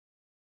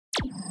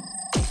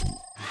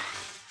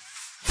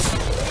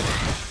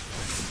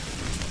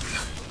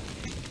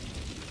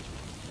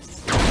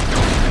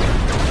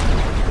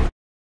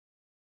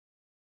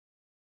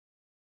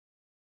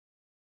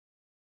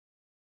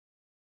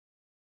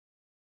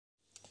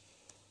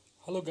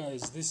Hello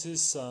guys, this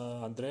is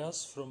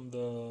Andreas from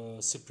the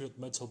Cypriot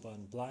metal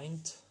band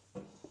Blynd.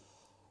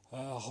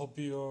 I hope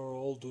you're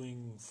all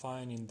doing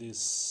fine in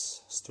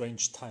these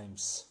strange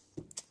times.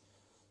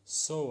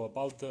 So,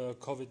 about the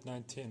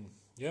COVID-19.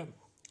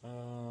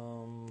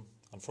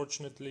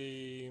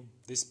 Unfortunately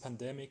this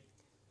pandemic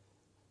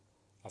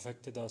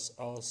affected us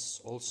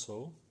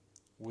also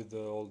with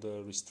all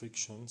the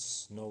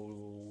restrictions.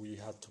 We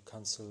had to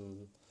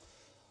cancel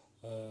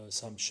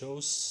some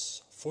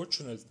shows.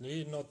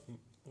 Fortunately,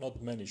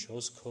 not many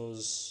shows,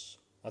 because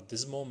at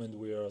this moment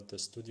we are at the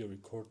studio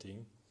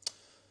recording.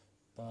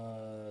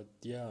 But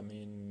yeah, I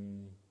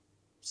mean,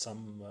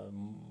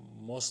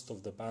 most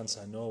of the bands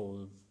I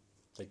know,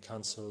 they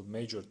canceled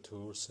major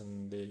tours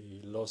and they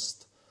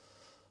lost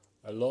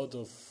a lot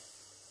of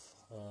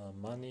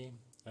money,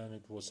 and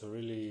it was a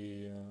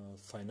really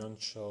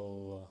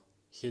financial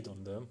hit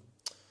on them.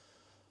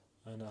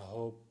 And I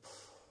hope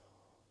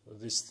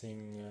this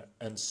thing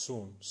ends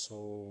soon,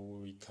 so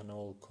we can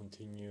all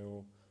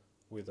continue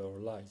with our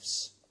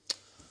lives.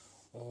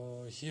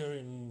 Here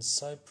in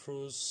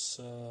Cyprus,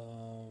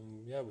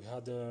 we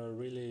had a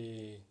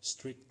really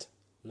strict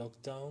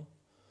lockdown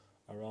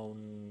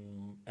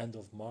around end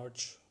of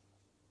March.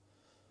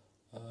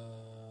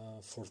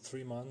 For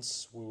 3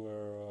 months we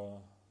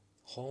were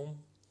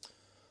home.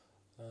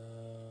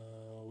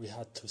 We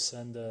had to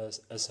send a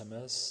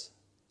SMS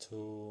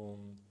to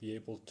be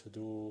able to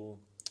do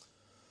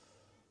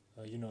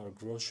our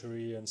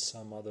grocery and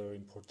some other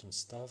important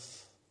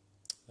stuff.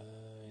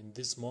 In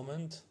this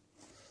moment,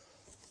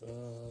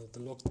 the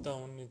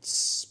lockdown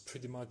is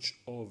pretty much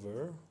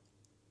over.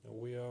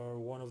 We are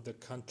one of the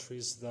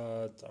countries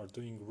that are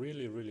doing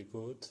really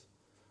good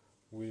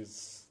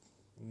with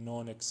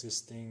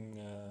non-existing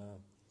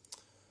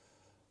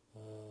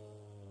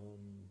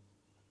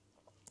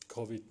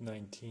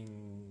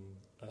COVID-19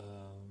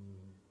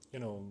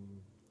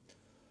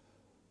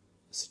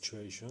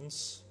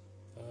 situations.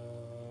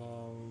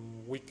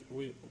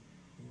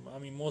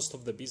 Most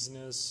of the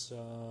business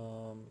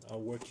are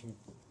working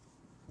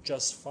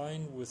just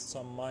fine with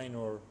some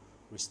minor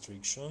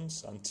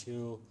restrictions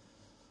until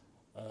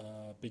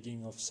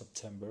beginning of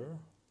September.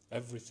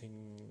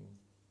 Everything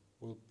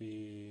will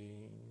be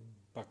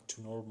back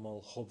to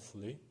normal,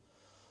 hopefully.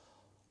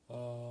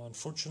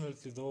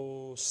 Unfortunately,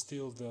 though,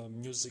 still the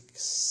music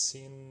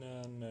scene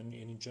and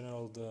in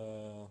general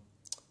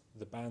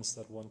the bands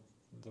that want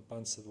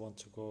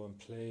to go and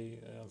play,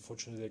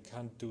 unfortunately they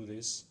can't do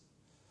this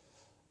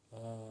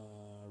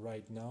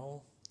right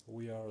now.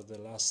 We are the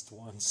last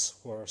ones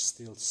who are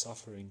still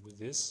suffering with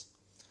this.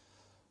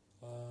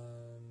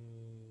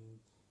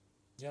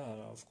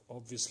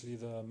 Obviously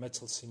the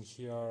metal scene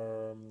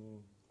here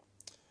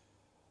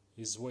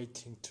is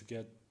waiting to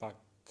get back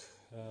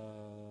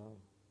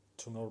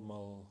to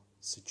normal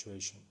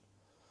situation.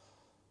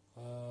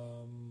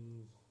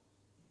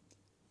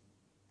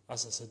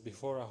 As I said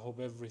before, I hope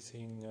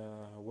everything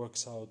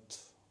works out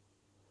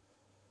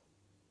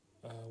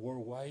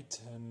worldwide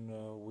and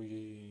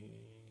we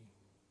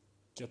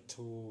get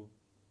to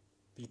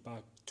be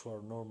back to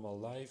our normal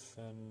life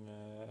and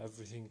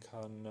everything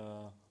can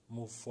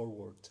move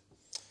forward.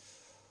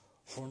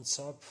 Horns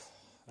up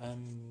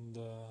and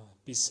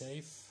be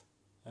safe,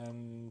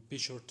 and be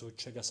sure to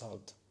check us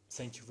out.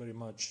 Thank you very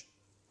much.